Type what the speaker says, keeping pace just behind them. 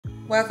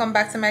Welcome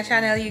back to my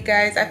channel, you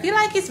guys. I feel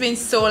like it's been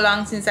so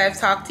long since I've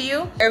talked to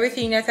you.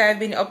 Everything that I've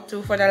been up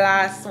to for the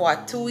last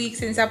 2 weeks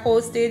since I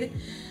posted,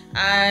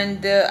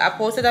 and I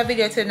posted a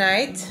video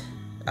tonight.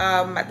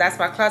 That's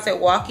my closet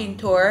walking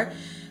tour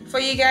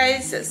for you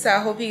guys, so I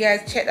hope you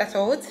guys check that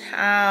out.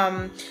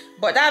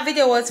 But that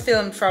video was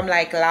filmed from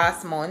like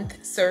last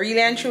month, so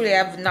really and truly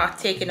I've not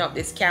taken up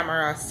this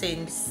camera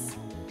since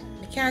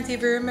I can't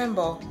even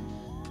remember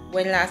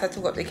when last I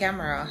took up the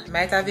camera.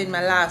 Might have been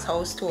my last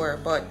house tour,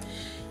 but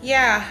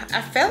yeah,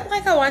 I felt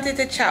like I wanted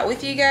to chat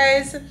with you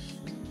guys,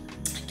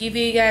 give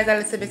you guys a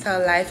little bit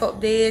of life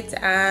update,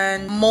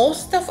 and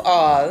most of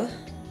all,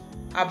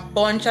 a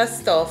bunch of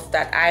stuff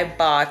that I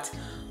bought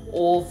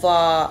over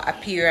a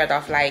period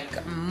of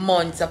like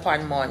months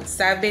upon months.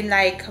 So I've been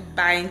like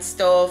buying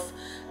stuff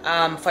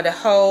for the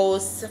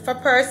house, for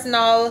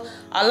personal.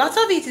 A lot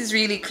of it is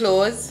really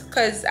clothes,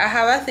 because I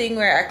have a thing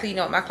where I clean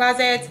up my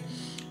closet,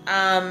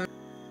 and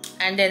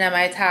then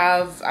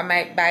I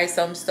might buy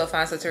some stuff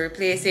and so to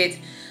replace it.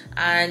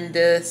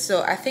 And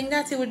so I think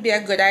that it would be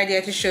a good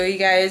idea to show you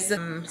guys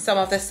some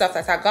of the stuff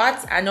that I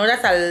got. I know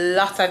that a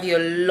lot of you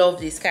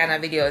love these kind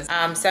of videos,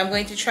 so I'm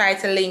going to try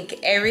to link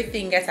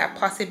everything that I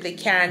possibly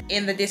can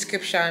in the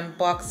description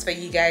box for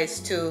you guys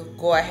to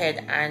go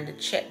ahead and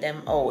check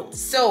them out.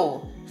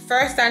 So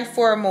first and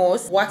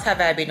foremost, what have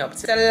I been up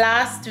to? So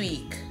last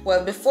week,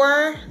 well,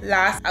 before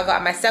last, I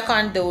got my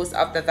second dose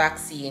of the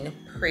vaccine.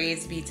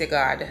 Praise be to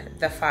God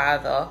the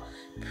Father.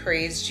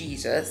 Praise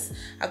Jesus.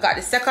 I got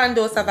the second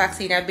dose of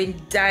vaccine. I've been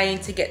dying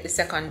to get the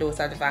second dose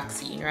of the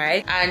vaccine,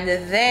 right? And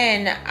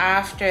then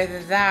after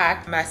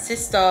that, my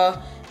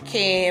sister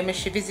came,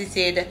 she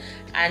visited,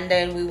 and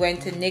then we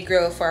went to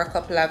Negril for a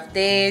couple of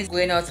days,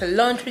 going out to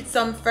lunch with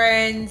some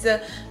friends,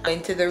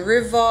 went to the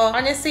river.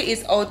 Honestly,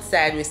 it's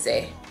outside, we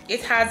say.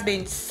 It has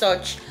been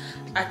such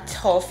a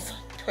tough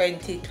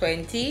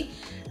 2020.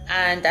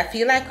 And I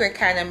feel like we're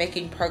kind of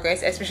making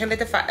progress, especially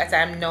the fact that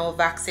I'm now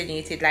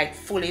vaccinated, like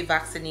fully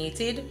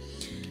vaccinated.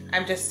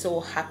 I'm just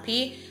so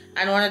happy.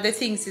 And one of the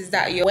things is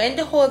that when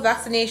the whole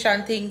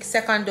vaccination thing,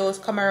 second dose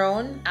come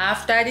around,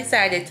 after I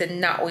decided to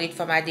not wait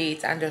for my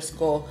date and just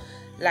go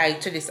like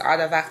to this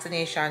other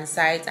vaccination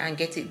site and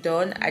get it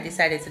done, I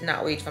decided to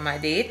not wait for my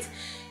date.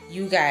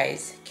 You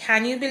guys,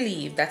 can you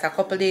believe that a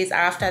couple days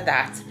after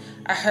that,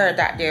 I heard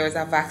that there was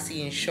a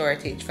vaccine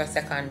shortage for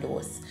second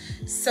dose?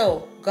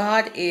 So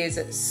God is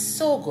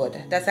so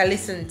good that I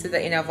listened to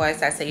the inner voice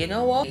that said, you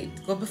know what,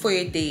 go before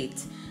your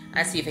date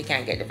and see if you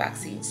can get the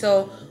vaccine.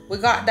 So we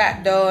got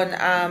that done.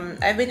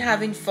 I've been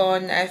having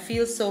fun. I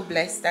feel so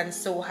blessed and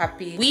so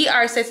happy. We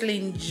are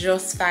settling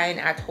just fine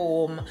at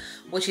home,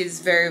 which is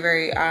very,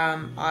 very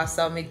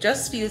awesome. It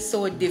just feels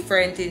so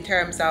different in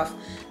terms of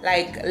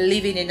like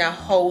living in a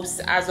house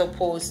as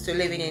opposed to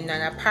living in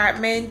an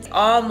apartment.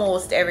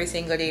 Almost every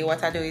single day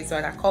what I do is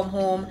when I come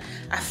home,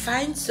 I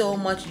find so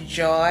much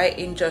joy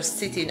in just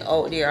sitting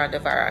out there on the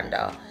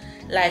veranda.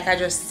 Like I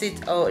just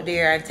sit out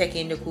there and take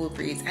in the cool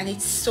breeze, and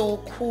it's so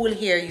cool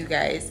here, you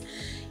guys.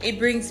 It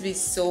brings me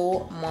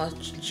so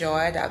much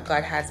joy that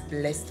God has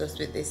blessed us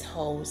with this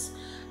house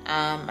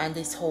and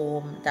this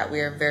home that we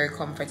are very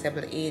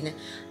comfortable in.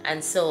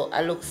 And so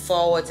I look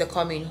forward to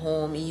coming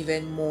home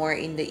even more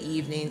in the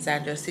evenings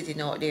and just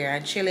sitting out there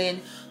and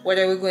chilling,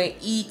 whether we're going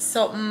to eat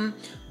something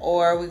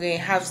or we're going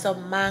to have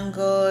some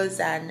mangoes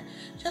and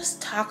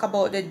just talk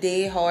about the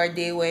day, how our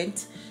day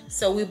went.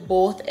 So we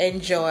both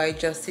enjoy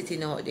just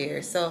sitting out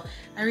there. So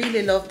I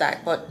really love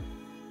that. But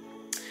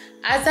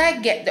as I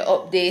get the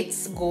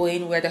updates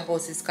going where the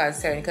house is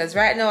concerned, because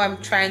right now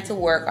I'm trying to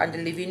work on the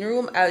living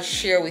room, I'll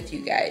share with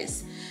you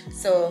guys.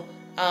 So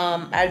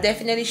I'll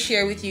definitely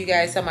share with you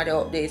guys some of the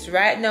updates.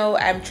 Right now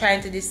I'm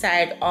trying to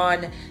decide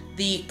on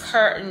the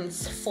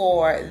curtains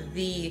for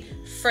the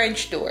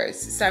French doors,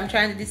 so I'm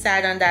trying to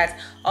decide on that.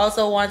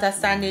 Also want a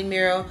standing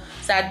mirror.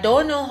 So I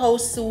don't know how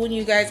soon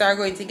you guys are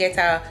going to get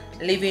a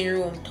living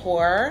room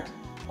tour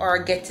or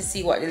get to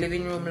see what the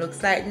living room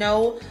looks like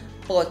now,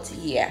 but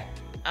yeah,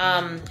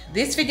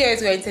 this video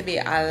is going to be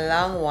a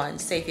long one,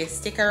 so if you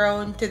stick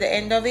around to the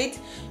end of it,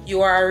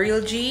 you are a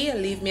real G.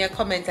 Leave me a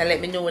comment and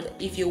let me know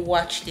if you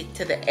watched it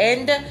to the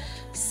end.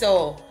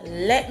 So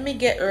let me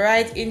get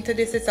right into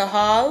this little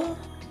haul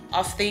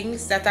of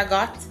things that I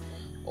got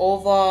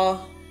over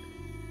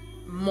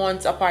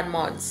months upon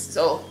months.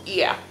 So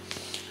yeah,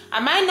 I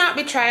might not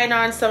be trying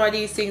on some of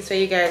these things for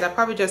you guys. I'm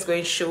probably just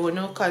going to show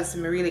you because I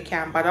really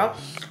can't bother.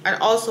 And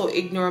also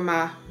ignore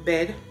my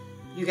bed.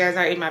 You guys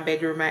are in my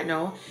bedroom right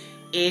now.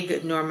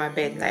 Ignore my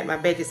bed. Like, my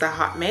bed is a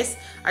hot mess.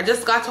 I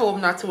just got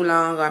home not too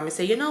long ago and I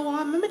say, you know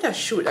what, let me just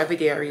shoot a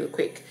video real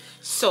quick.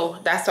 So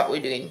that's what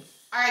we're doing.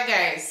 Alright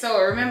guys, so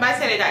remember I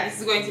said that this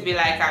is going to be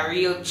like a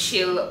real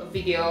chill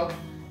video,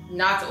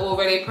 not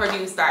overly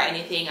produced or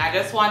anything. I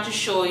just want to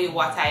show you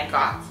what I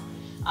got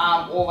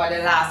over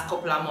the last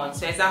couple of months.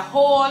 So it's a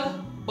whole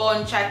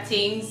bunch of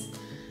things,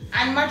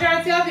 and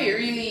majority of it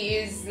really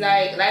is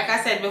like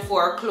I said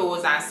before,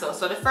 clothes and stuff.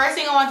 So the first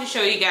thing I want to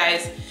show you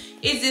guys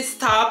is this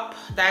top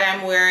that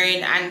I'm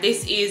wearing, and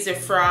this is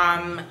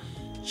from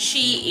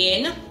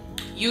SHEIN.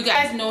 You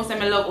guys know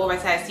some I love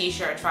oversized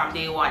t-shirt from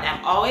day one.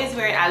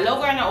 I love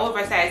wearing an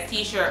oversized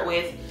t-shirt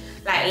with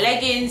like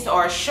leggings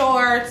or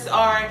shorts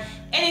or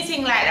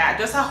anything like that,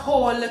 just a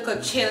whole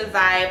little chill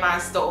vibe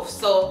and stuff.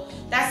 So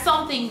that's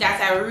something that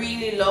I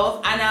really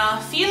love, and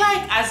I feel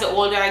like as the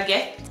older I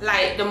get,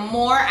 like the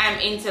more I'm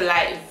into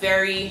like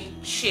very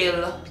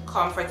chill,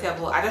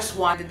 comfortable. I just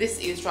want, this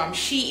is from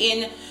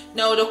SHEIN.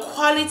 Now the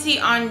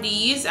quality on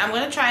these, I'm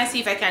gonna try and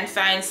see if I can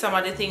find some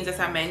of the things that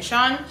I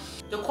mentioned.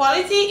 The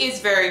quality is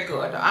very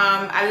good.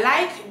 I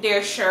like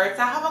their shirts.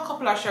 I have a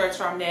couple of shirts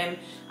from them,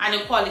 and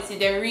the quality,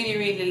 they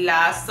really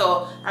last.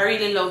 So I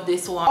really love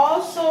this one.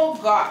 Also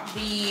got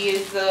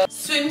these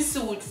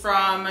swimsuit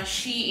from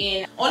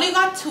SHEIN. Only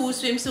got 2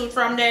 swimsuit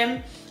from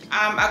them.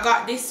 I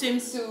got this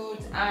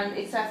swimsuit and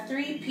it's a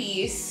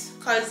 3-piece,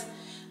 because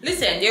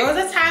listen, there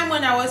was a time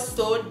when I was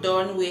so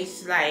done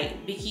with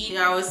like bikini.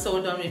 I was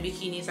so done with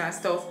bikinis and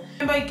stuff.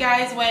 Remember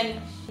guys,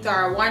 when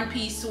our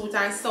 1-piece suit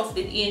and stuffed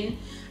it in,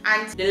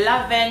 and the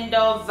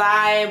lavender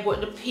vibe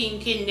with the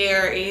pink in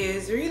there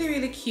is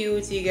really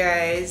cute, you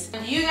guys.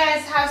 And you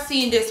guys have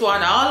seen this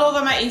one all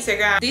over my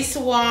Instagram. This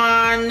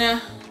one,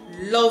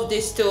 love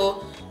this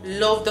too.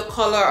 Love the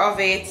color of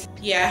it.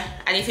 Yeah,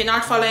 and if you're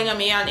not following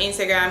me on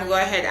Instagram, go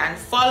ahead and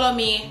follow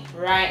me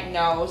right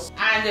now.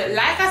 And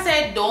like I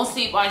said, don't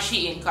sleep on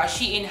SHEIN, because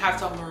SHEIN have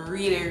some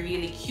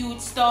really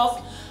cute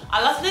stuff.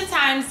 A lot of the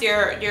times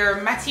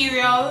their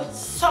material,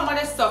 some of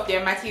the stuff,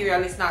 their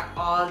material is not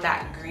all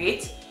that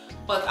great,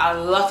 but a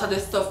lot of the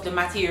stuff, the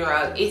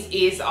material, it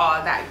is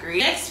all that great.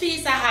 Next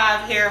piece I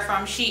have here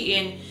from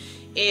SHEIN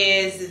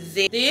is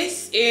this.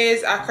 This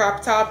is a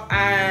crop top,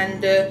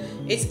 and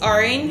it's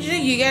orange.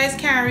 You guys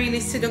can't really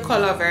see the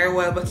color very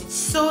well, but it's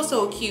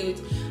so cute.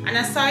 And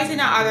I saw it in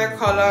another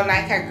color,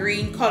 like a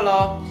green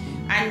color.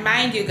 And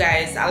mind you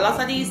guys, a lot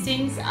of these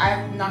things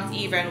I've not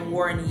even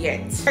worn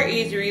yet.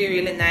 It is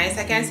really nice.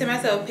 I can see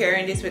myself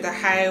pairing this with a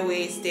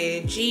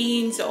high-waisted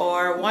jeans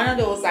or one of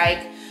those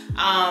like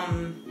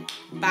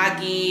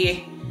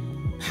baggy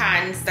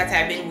pants that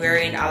I've been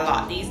wearing a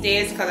lot these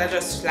days, because I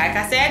just, like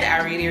I said,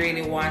 I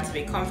really want to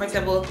be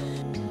comfortable.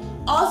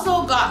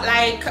 Also got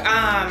like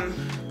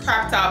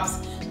crop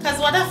tops, because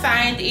what I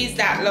find is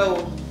that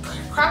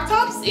crop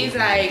tops is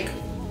like,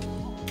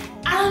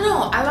 I don't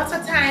know, a lot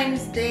of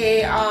times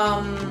they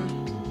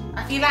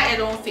I feel like they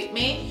don't fit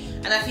me,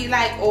 and I feel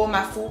like, oh,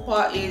 my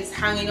fupa is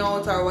hanging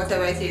out or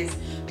whatever it is.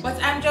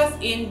 But I'm just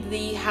in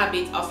the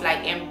habit of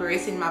like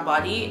embracing my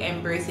body,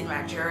 embracing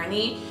my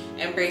journey,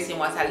 embracing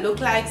what I look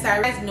like. So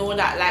I guys know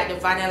that like the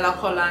vanilla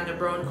color and the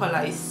brown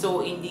color is so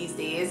in these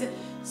days.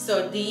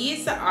 So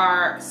these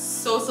are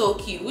so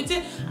cute,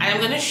 and I'm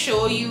gonna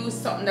show you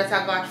something that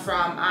I got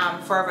from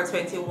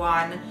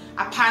FOREVER21,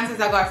 a pants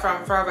that I got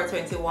from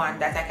FOREVER21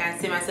 that I can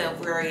see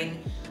myself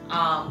wearing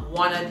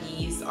one of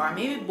these or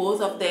maybe both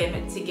of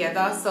them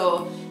together.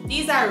 So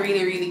these are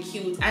really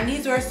cute, and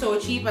these were so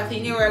cheap. I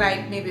think they were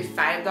like maybe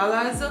 $5,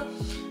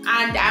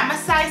 and I'm a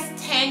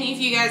size 10 if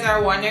you guys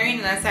are wondering,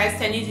 and a size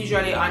 10 is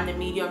usually on the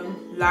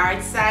medium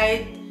large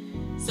side.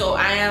 So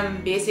I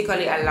am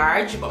basically a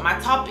large, but my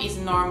top is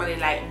normally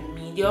like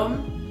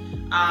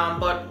medium.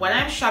 But when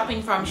I'm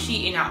shopping from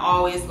SHEIN, I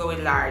always go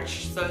with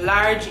large. So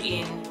large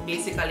in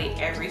basically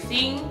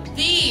everything.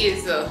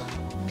 These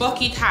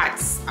bucket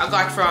hats I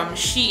got from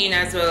SHEIN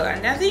as well,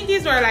 and I think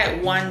these were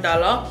like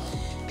 $1,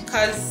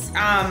 because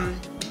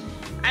I'm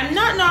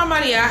not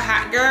normally a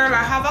hat girl.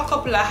 I have a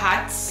couple of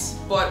hats,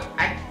 but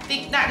I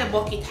think that the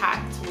bucket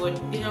hat would,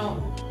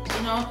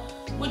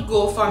 would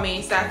go for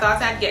me. So I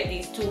thought I'd get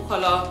these 2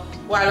 colors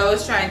while I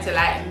was trying to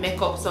like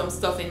make up some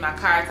stuff in my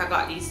cart. I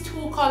got these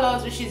 2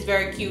 colors, which is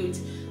very cute.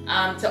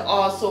 Can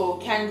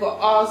go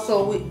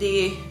also with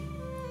the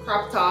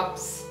crop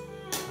tops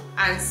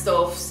and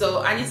stuff.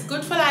 So, and it's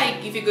good for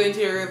like if you're going to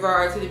the river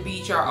or to the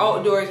beach or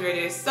outdoors where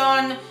there's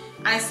sun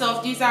and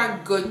stuff. These are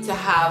good to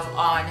have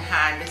on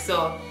hand.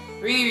 So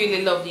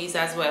really love these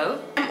as well.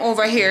 I'm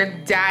over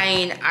here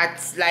dying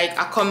at like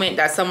a comment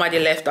that somebody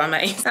left on my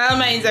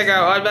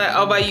Instagram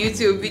or my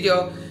YouTube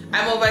video.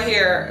 I'm over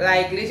here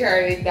like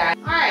literally dying.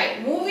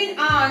 Alright, moving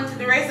on to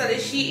the rest of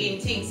the SHEIN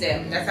things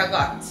that I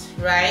got,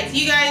 right?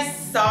 You guys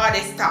saw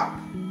this top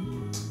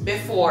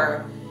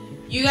before.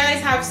 You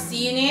guys have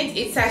seen it.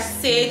 It's a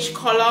sage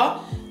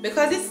color.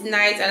 Because it's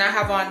night and I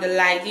have on the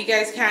light, you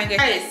guys can't get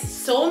it.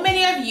 So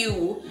many of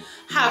you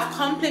have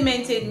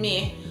complimented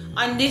me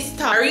on this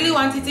top. I really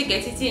wanted to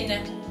get it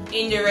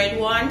in the red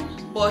one,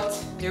 but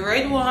the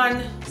red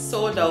one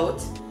sold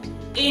out.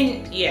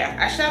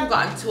 I should have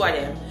gotten 2 of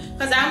them,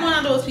 because I'm one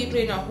of those people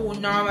who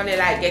normally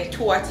like get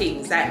 2 of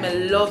things. Like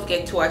me love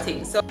get 2 of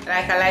things. So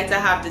like I like to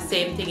have the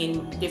same thing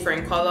in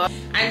different color.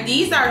 And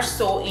these are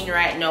so in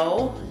right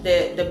now.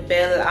 The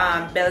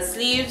bell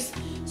sleeves,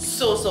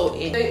 so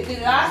in. The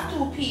last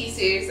 2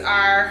 pieces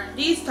are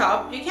these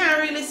top. You can't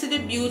really see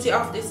the beauty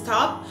of this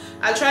top.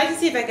 I'll try to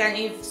see if I can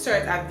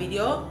insert a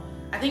video.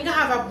 I think I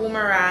have a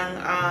boomerang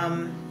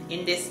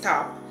in this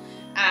top.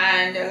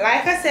 And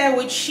like I said,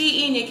 with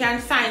SHEIN you can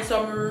find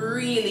some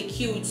really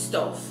cute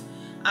stuff.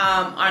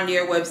 on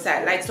their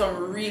website, like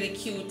some really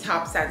cute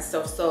tops and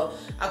stuff. So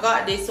I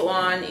got this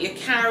one. You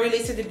can't really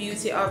see the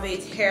beauty of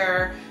it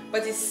here,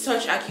 but it's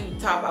such a cute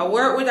top. I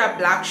wore it with a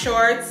black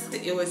shorts.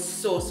 It was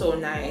so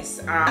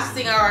nice. Last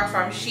thing I got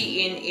from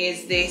Shein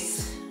is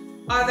this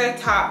other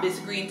top, this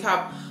green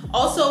top.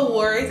 Also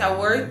wore it. I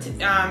wore it in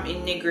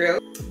Negril,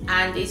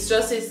 and it's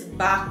just this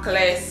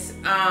backless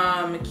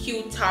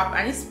cute top,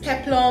 and it's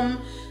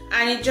peplum,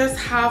 and it just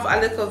have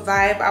a little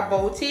vibe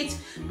about it.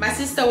 My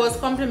sister was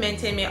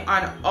complimenting me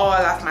on all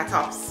of my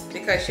tops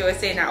because she was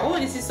saying that, oh,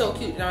 this is so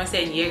cute, and I was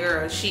saying, yeah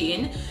girl,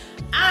 Shein.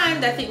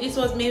 And I think this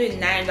was maybe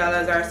 $9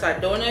 or so. I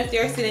don't know if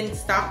they're still in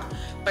stock,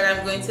 but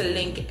I'm going to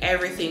link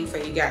everything for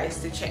you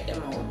guys to check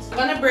them out. I'm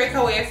gonna break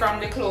away from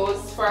the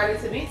clothes for a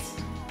little bit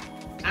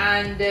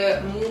and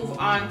move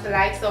on to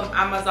like some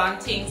Amazon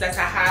things that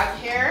I have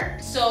here.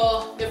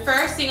 So the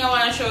first thing I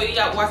want to show you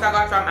that what I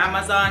got from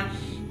Amazon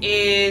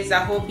is, I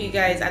hope you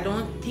guys, I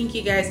don't think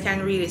you guys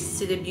can really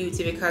see the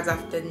beauty because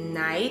of the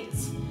night,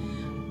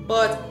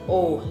 but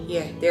oh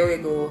yeah, there we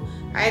go.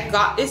 I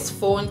got this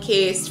phone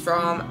case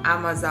from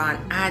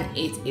Amazon and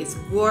it is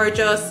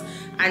gorgeous,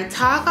 and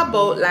talk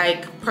about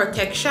like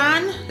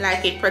protection,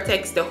 like it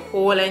protects the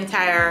whole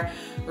entire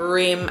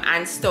rim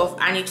and stuff,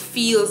 and it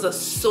feels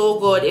so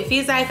good. It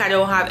feels like I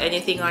don't have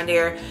anything on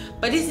there,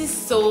 but this is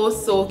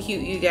so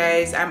cute, you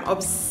guys. I'm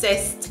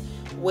obsessed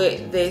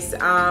with this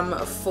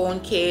phone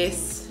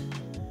case,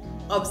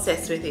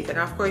 obsessed with it. And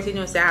of course, you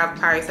know, so I have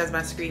Paris as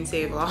my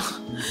screensaver.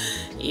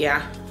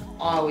 Yeah,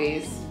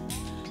 always.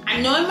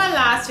 I know in my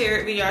last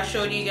favorite video I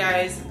showed you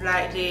guys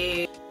like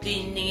the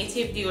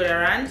native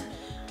deodorant,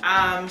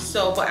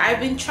 but I've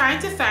been trying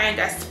to find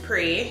a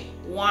spray,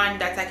 one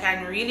that I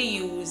can really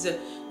use,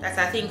 that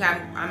I think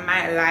I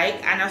might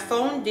like, and I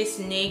found this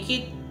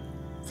Naked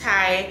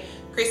Thai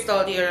crystal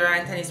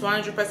deodorant, and it's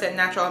 100%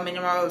 natural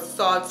mineral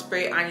salt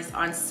spray, and it's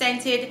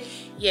unscented.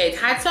 Yeah, it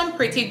had some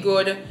pretty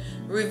good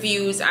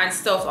reviews and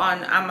stuff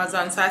on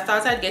Amazon, so I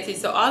thought I'd get it.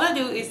 So all I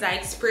do is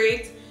like spray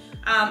it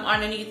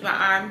underneath my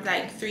arm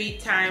like 3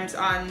 times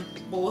on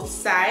both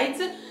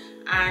sides,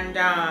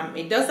 and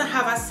it doesn't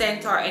have a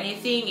scent or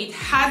anything. It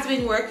has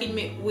been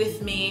working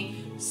with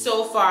me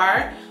so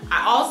far.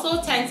 I also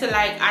tend to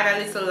like add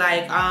a little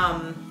like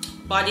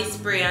body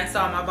spray and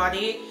some on my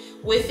body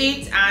with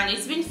it, and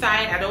it's been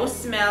fine. I don't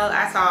smell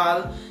at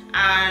all,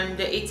 and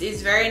it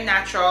is very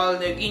natural.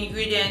 The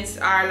ingredients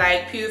are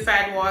like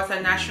purified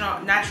water,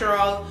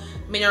 natural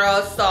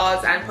mineral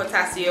salts, and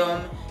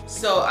potassium.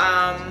 So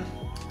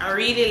I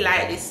really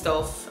like this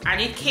stuff, and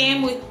it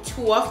came with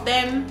 2 of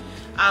them,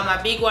 a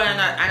big one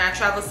and a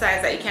travel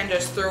size that you can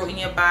just throw in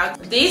your bag.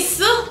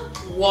 This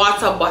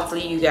water bottle,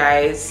 you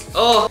guys,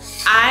 oh,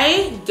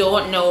 I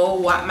don't know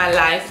what my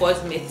life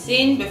was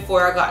missing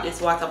before I got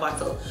this water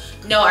bottle.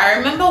 Now, I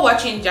remember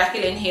watching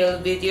Jacqueline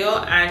Hill's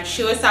video, and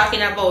she was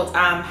talking about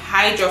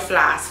Hydro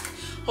Flask,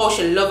 how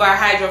she loved her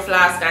Hydro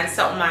Flask and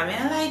something. I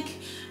mean, like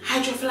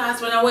Hydro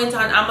Flask, when I went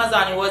on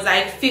Amazon, it was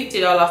like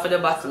 $50 for the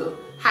bottle,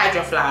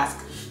 Hydro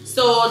Flask.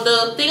 So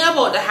the thing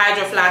about the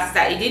Hydro Flask is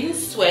that it didn't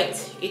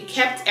sweat, it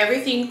kept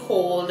everything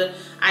cold,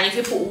 and if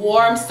you put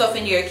warm stuff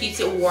in there, it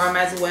keeps it warm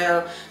as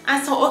well.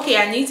 And so, okay,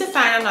 I need to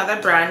find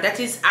another brand that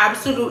is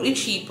absolutely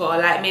cheaper,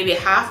 like maybe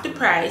half the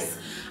price.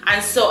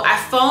 And so I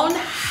found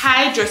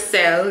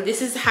Hydrocell.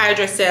 This is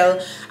Hydrocell,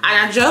 and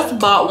I just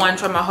bought one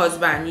from my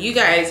husband. You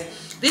guys,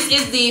 this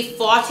is the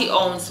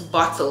 40-ounce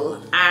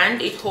bottle,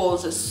 and it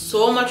holds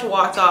so much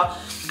water,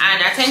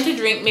 and I tend to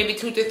drink maybe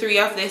 2 to 3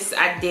 of this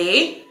a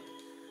day.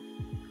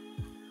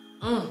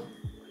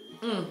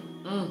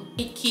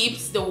 It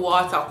keeps the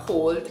water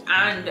cold,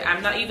 and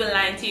I'm not even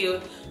lying to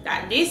you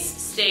that this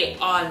stay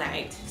all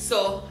night.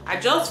 So I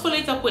just fill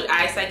it up with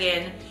ice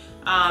again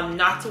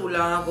not too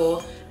long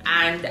ago,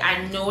 and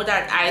I know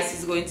that ice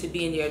is going to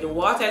be in there. The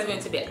water is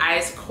going to be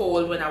ice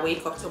cold when I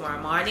wake up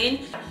tomorrow morning.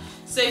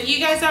 So if you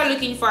guys are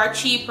looking for a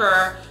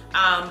cheaper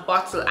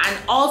bottle, and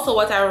also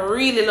what I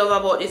really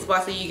love about this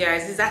bottle, you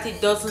guys, is that it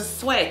doesn't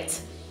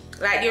sweat.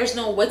 Like there's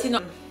no wetting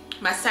up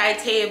my side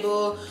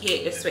table. I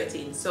hate the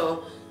sweating.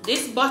 So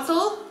this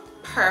bottle,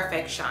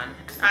 perfection.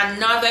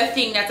 Another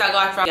thing that I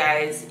got from you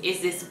guys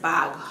is this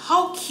bag.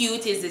 How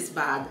cute is this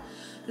bag?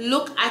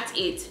 Look at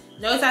it.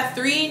 Now it's a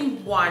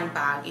 3-in-1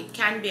 bag. It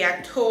can be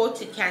a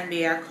tote, it can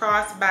be a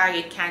cross bag,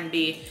 it can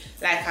be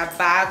like a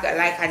bag,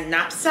 like a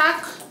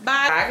knapsack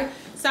bag.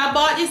 So I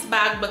bought this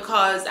bag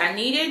because I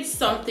needed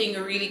something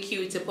really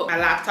cute to put my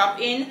laptop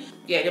in.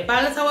 Yeah, the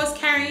bag that I was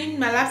carrying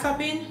my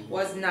laptop in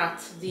was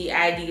not the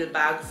ideal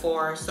bag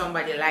for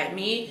somebody like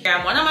me.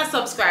 I'm one of my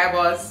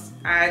subscribers,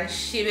 and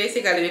she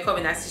basically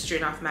becoming a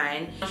sister of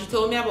mine. She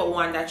told me about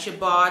one that she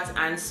bought,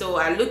 and so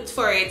I looked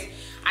for it,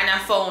 and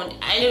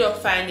I ended up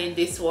finding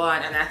this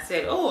one, and I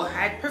said, oh,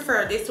 I'd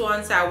prefer this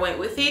one, so I went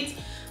with it.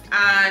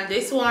 And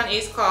this one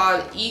is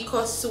called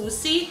Eco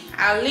Sushi.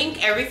 I'll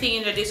link everything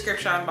in the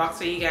description box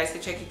so you guys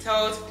can check it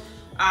out.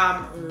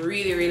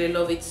 Really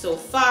love it so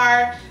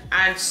far.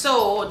 And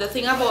so the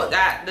thing about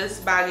this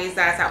bag is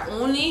that I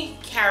only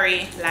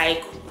carry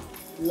like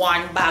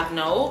 1 bag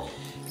now.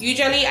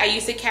 Usually I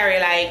used to carry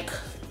like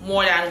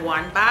more than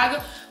one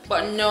bag.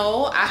 But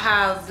no, I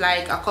have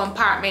like a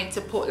compartment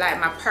to put like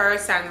my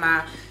purse and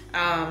my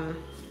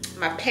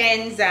my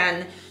pens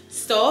and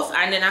stuff,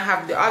 and then I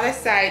have the other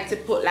side to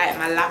put like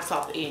my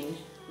laptop in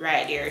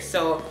right there.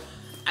 So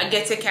I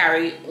get to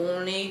carry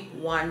only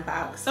one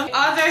bag. Some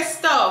other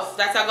stuff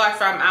that I got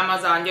from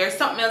Amazon, there's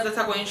something else that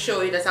I'm going to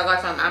show you that I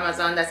got from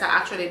Amazon that I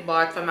actually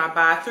bought for my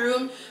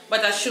bathroom,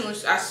 but I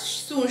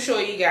soon show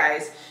you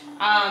guys.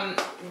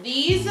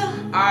 These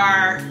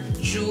are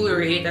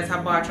jewelry that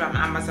I bought from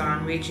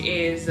Amazon, which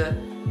is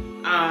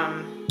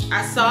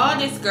I saw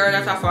this girl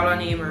that I follow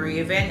named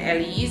Raven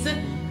Elise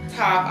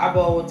talk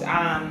about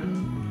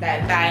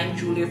like buying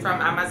jewelry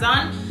from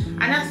Amazon,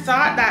 and I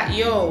thought that,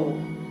 yo,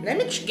 let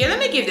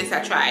me give this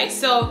a try.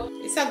 So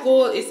it's a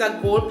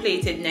gold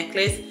plated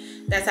necklace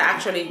that I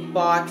actually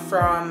bought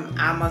from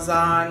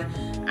Amazon,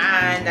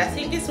 and I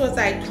think this was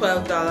like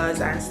 $12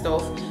 and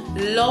stuff.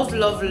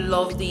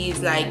 Love these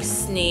like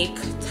snake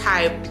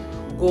type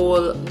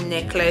gold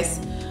necklace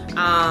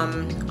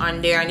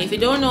on there. And if you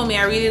don't know me,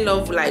 I really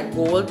love like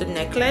gold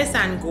necklace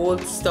and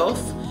gold stuff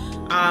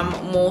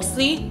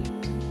mostly.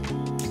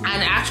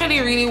 And I actually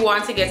really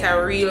want to get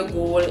a real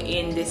gold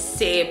in the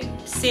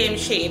same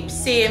shape,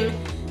 same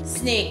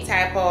snake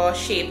type of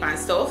shape and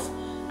stuff.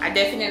 I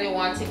definitely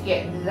want to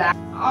get that.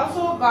 I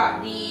also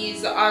got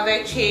these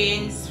other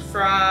chains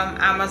from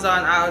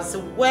Amazon as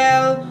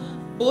well.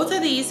 Both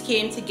of these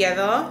came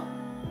together.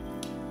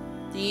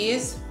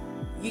 These,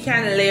 you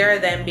can layer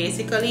them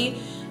basically.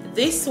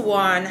 This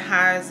one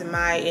has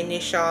my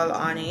initial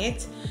on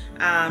it.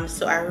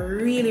 So I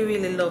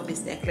really love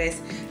this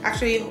necklace.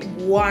 Actually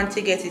want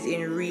to get it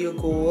in real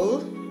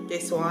gold.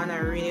 This one, I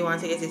really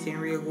want to get it in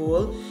real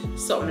gold.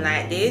 Something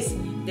like this.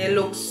 They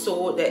look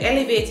so, they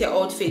elevate your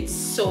outfit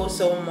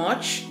so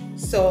much.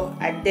 So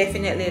I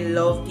definitely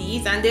love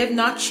these, and they've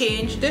not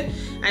changed, and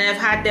I've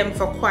had them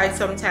for quite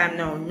some time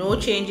now. No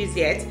changes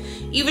yet,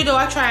 even though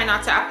I try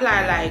not to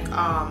apply like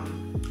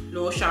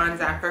lotions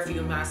and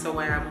perfume and so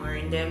when I'm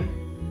wearing them.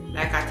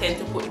 Like I tend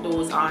to put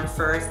those on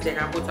first, then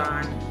I put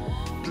on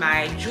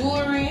my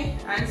jewelry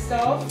and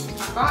stuff.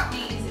 I got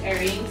these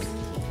earrings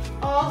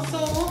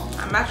also.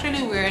 I'm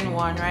actually wearing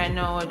one right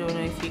now. I don't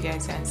know if you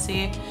guys can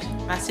see.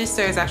 My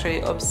sister is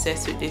actually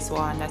obsessed with this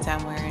one that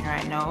I'm wearing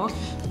right now.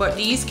 But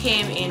these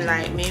came in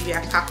like maybe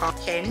a pack of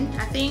 10,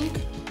 I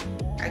think.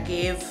 I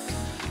gave,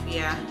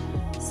 yeah.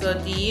 So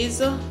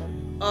these,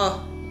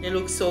 oh, they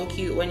look so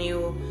cute when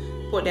you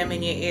put them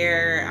in your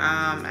ear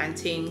and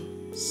thing.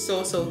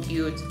 So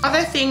cute.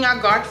 Other thing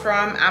I got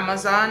from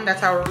Amazon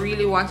that I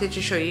really wanted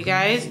to show you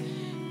guys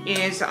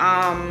is see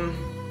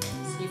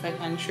if I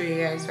can show you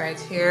guys right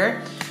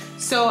here.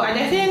 So I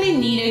definitely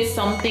needed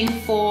something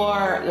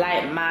for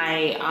like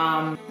my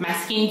my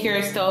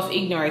skincare stuff.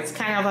 Ignore, it's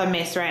kind of a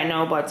mess right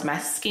now, but my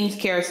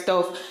skincare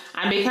stuff,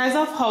 and because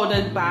of how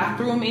the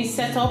bathroom is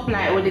set up,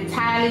 like with the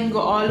tiling go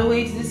all the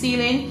way to the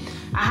ceiling,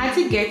 I had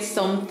to get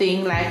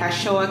something like a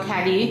shower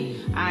caddy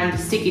and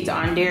stick it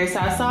on there. So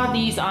I saw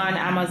these on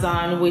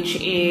Amazon, which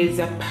is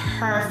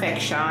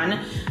perfection.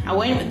 I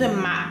went with the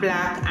matte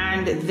black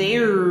and they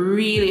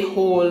really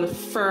hold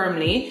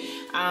firmly.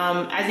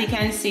 As you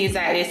can see, it's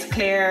like this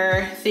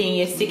clear thing,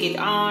 you stick it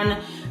on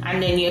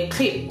and then you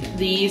clip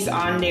these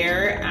on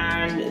there,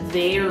 and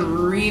they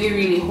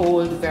really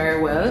hold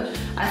very well.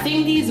 I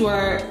think these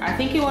were, I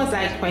think it was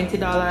like $20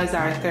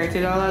 or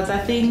 $30,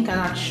 I think. I'm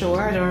not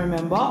sure, I don't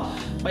remember,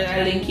 but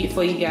I'll link it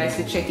for you guys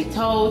to check it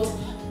out.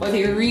 But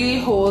it really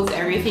holds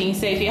everything.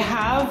 So if you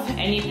have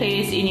any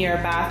place in your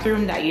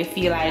bathroom that you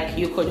feel like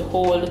you could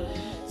hold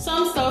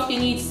some stuff, you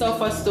need stuff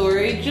for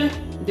storage,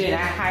 then I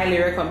highly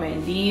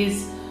recommend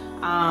these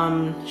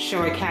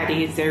shower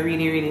caddies. They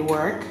really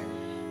work,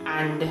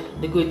 and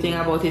the good thing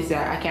about it is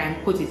that I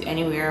can put it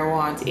anywhere I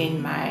want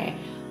in my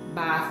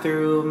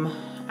bathroom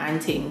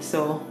and things.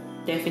 So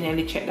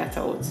definitely check that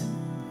out.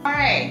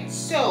 Alright,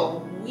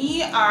 so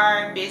we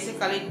are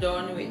basically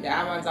done with the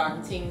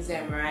Amazon things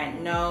right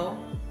now.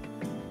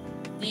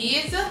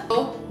 These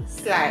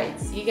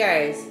slides, you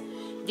guys,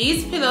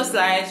 these pillow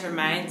slides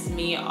reminds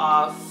me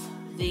of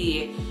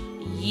the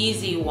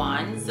Yeezy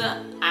ones,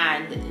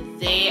 and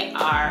they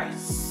are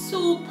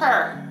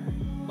super,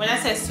 when I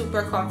say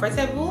super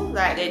comfortable,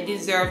 like they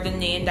deserve the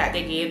name that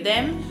they gave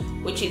them,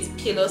 which is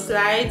pillow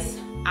slides.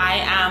 I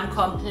am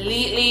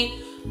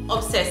completely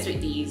obsessed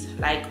with these,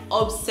 like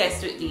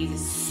obsessed with these.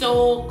 It's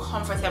so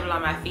comfortable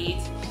on my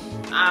feet.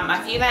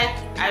 I feel like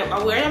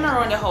I wear them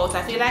around the house.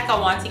 I feel like I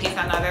want to get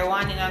another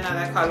one in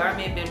another color,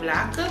 maybe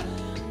black.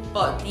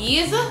 But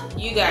these,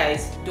 you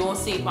guys, don't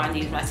sleep on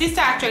these. My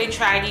sister actually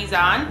tried these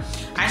on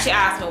and she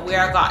asked me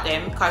where I got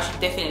them, because she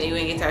definitely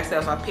will get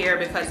herself a pair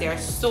because they are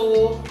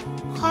so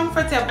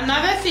comfortable.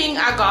 Another thing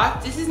I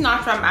got, this is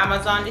not from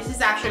Amazon, this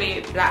is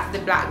actually the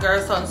Black Girl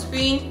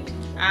sunscreen,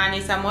 and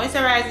it's a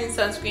moisturizing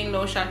sunscreen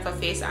lotion for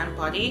face and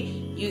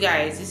body. You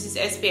guys, this is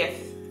SPF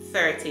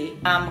 30.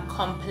 I'm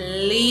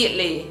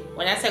completely,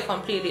 when I say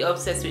completely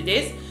obsessed with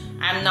this,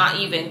 I'm not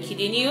even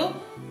kidding you.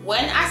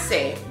 When I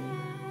say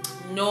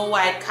no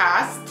white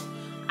cast,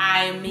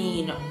 I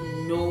mean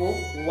no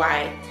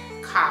white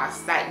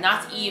cast, like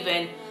not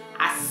even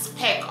a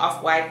speck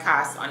of white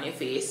cast on your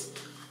face,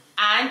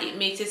 and it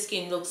makes your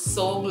skin look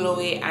so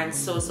glowy and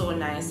so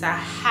nice. I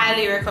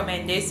highly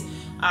recommend this.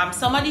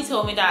 Somebody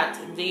told me that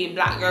the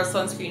Black Girl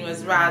sunscreen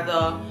was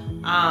rather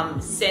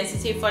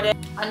sensitive for them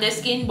on their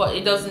skin, but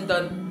it doesn't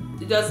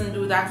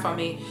do that for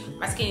me.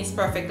 My skin is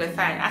perfectly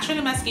fine.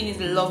 Actually, my skin is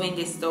loving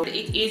this though.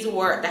 It is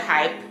worth the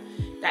hype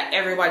that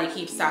everybody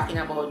keeps talking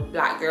about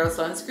Black Girl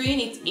sunscreen.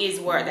 It is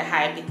worth the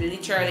hype. It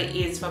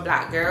literally is for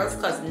black girls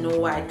because no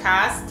white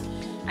cast.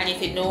 And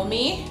if you know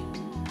me,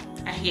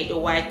 I hate the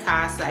white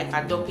cast, like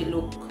a dopey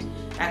look,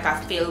 like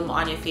a film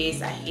on your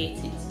face. I hate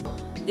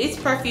it. This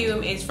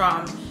perfume is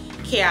from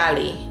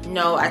Kayali.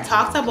 Now, I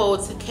talked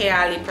about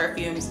Kayali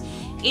perfumes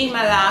in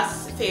my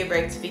last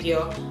favorite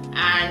video,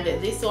 and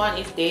this one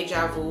is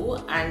Deja Vu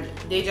and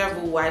Deja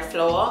Vu White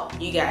Flower.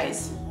 You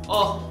guys,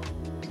 oh,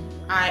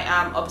 I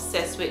am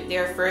obsessed with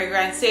their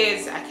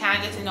fragrances. I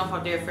can't get enough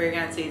of their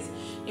fragrances.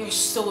 They're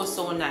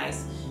so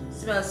nice.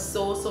 Smells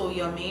so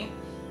yummy.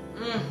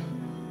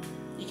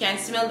 You can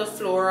smell the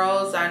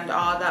florals and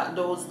all that,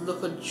 those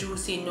little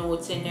juicy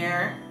notes in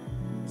there.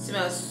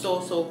 Smells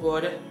so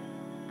good.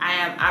 I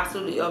am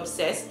absolutely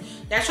obsessed.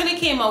 They actually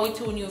came out with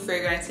 2 new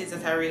fragrances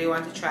that I really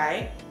want to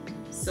try.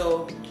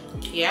 So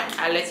yeah,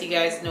 I'll let you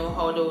guys know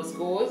how it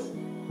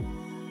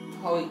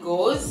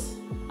goes.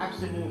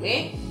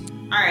 Absolutely.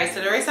 Alright,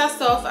 so the rest of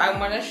stuff I'm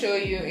gonna show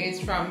you is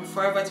from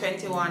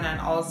FOREVER21 and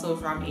also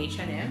from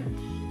H&M.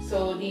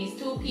 So these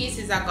 2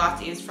 pieces I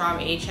got is from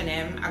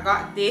H&M. I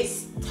got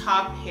this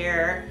top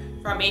here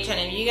from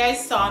H&M. You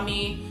guys saw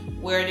me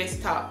wear this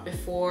top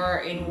before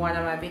in one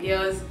of my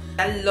videos.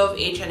 I love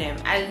H&M.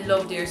 I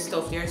love their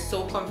stuff. They're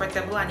so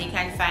comfortable and you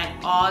can find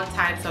all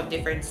types of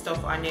different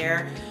stuff on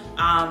there.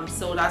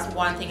 So that's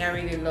one thing I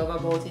really love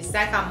about it. It's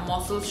like a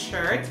muscle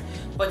shirt,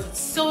 but it's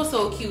so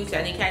cute,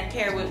 and you can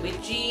pair it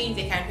with jeans,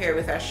 you can pair it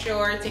with a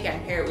short, you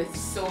can pair it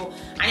with and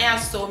it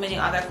has so many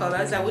other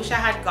colors. I wish I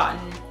had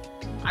gotten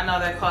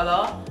another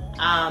color,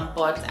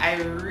 but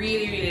I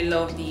really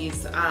love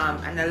these,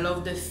 and I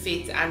love the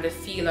fit and the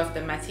feel of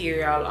the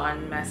material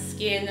on my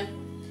skin.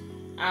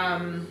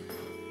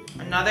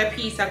 Another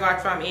piece I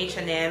got from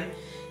H&M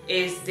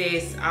is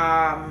this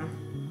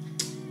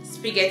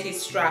spaghetti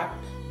strap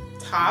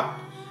top.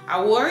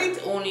 I wore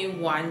it only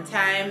one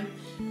time,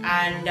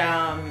 and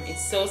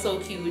it's so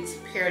cute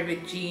paired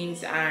with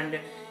jeans, and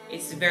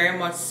it's very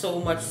much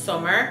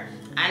summer.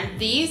 And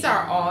these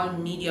are all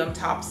medium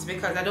tops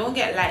because I don't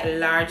get like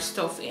large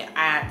stuff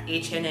at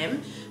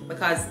H&M,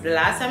 because the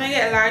last time I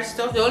get large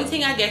stuff, the only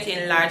thing I get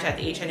in large at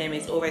H&M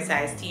is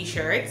oversized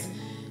t-shirts.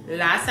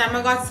 Last time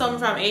I got some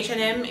from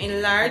H&M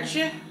in large,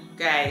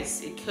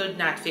 guys, it could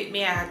not fit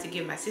me. I had to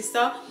give my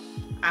sister,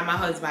 and my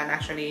husband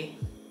actually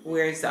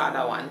wears the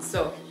other one,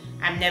 so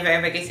I'm never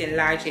ever getting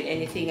large in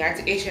anything at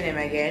H&M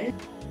again.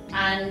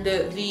 And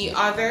the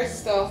other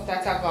stuff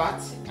that I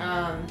got,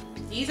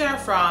 these are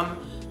from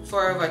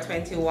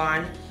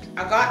FOREVER21.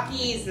 I got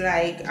these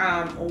like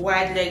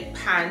wide leg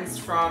pants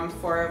from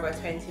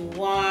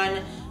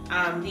FOREVER21.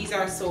 These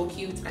are so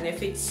cute and they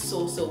fit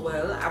so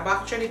well. I've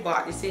actually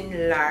bought this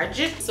in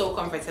large. So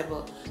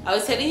comfortable. I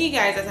was telling you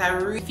guys that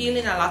I'm really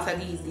feeling a lot of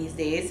these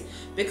days,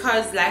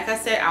 because like I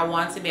said, I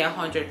want to be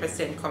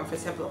 100%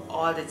 comfortable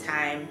all the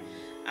time.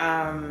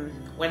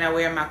 When I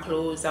wear my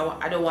clothes,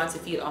 I don't want to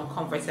feel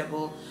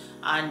uncomfortable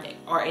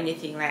or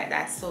anything like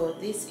that. So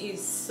this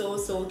is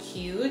so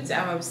cute.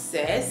 I'm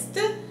obsessed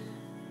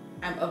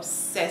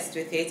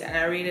with it, and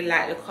I really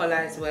like the color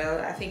as well.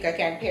 I think I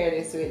can pair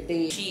this with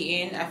the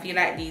SHEIN. I feel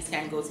like these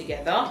can go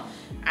together,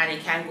 and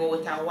it can go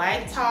with a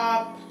white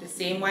top, the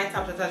same white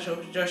top that I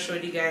just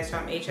showed you guys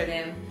from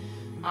H&M.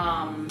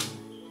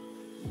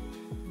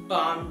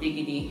 Bomb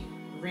diggity,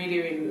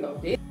 really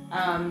loved it.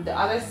 The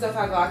other stuff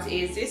I got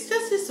is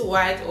this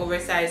white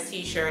oversized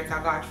t-shirt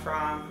I got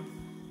from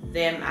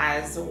them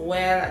as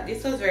well.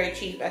 This was very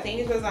cheap. I think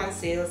it was on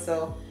sale,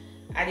 so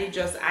I did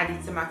just add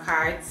it to my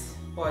cart.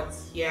 But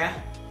yeah,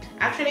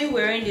 actually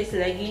wearing these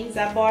leggings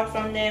I bought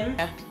from them.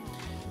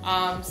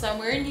 So I'm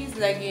wearing these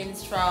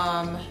leggings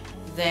from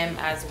them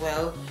as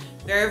well.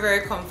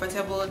 Very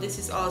comfortable. This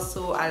is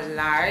also a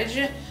large,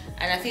 and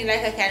I feel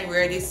like I can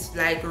wear this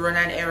like run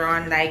an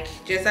errand, like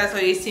just as how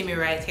you see me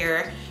right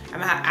here. I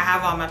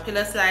have on my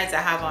pillow slides, I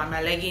have on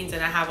my leggings,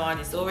 and I have on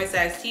this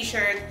oversized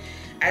t-shirt,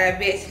 and I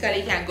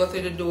basically can go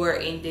through the door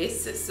in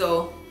this.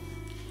 So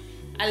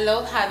I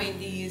love having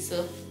these.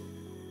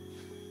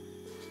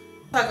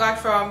 I got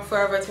from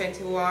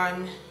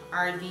FOREVER21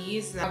 are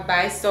these. I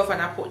buy stuff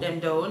and I put them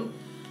down.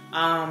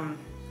 I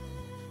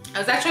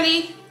was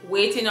actually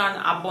waiting on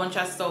a bunch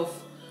of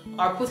stuff,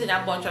 or putting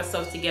a bunch of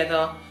stuff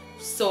together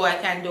so I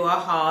can do a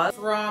haul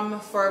from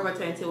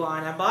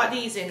FOREVER21. I bought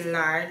these in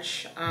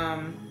large,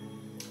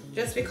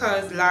 just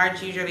because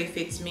large usually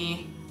fits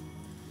me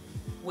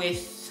with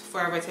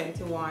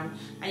FOREVER21.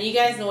 And you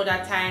guys know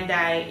that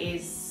tie-dye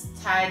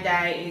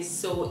is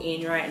so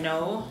in right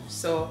now,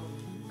 so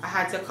I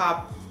had to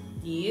cop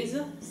these.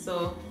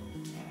 So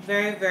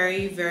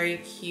very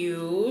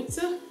cute.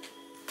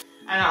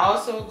 And I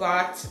also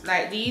got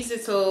like these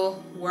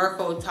little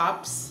workout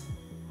tops.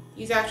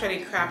 These are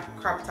actually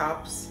crop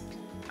tops.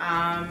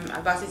 I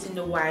got it in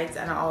the white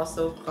and I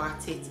also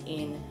got it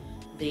in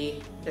the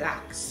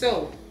black.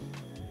 So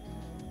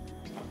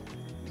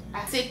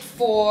that's it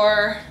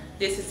for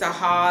this. Is a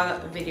haul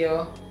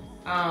video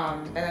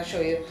that I'll show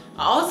you.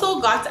 I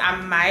also got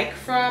a mic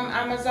from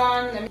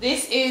Amazon.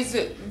 This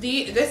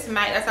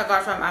mic that I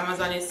got from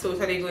Amazon is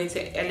totally going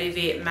to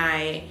elevate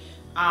my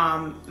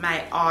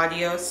my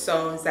audio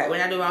sounds. Like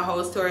when I do my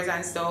house tours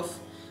and stuff,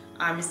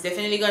 it's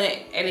definitely going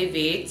to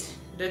elevate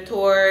the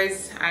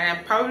tours, and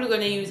I'm probably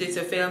going to use it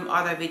to film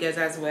other videos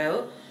as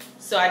well.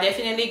 So I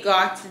definitely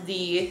got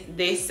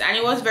this, and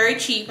it was very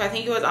cheap. I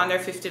think it was under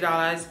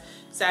 $50.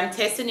 So I'm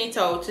testing it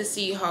out to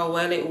see how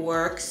well it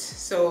works.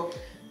 So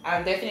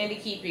I'll definitely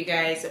keep you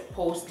guys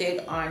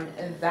posted on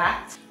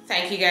that.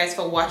 Thank you guys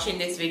for watching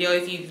this video.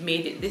 If you've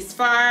made it this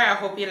far, I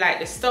hope you like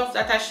the stuff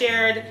that I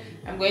shared.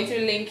 I'm going to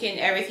link in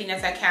everything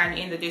that I can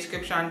in the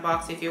description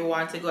box if you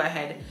want to go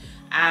ahead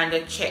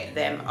and check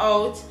them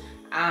out.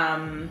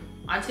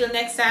 Until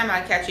next time,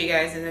 I'll catch you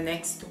guys in the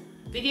next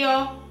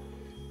video.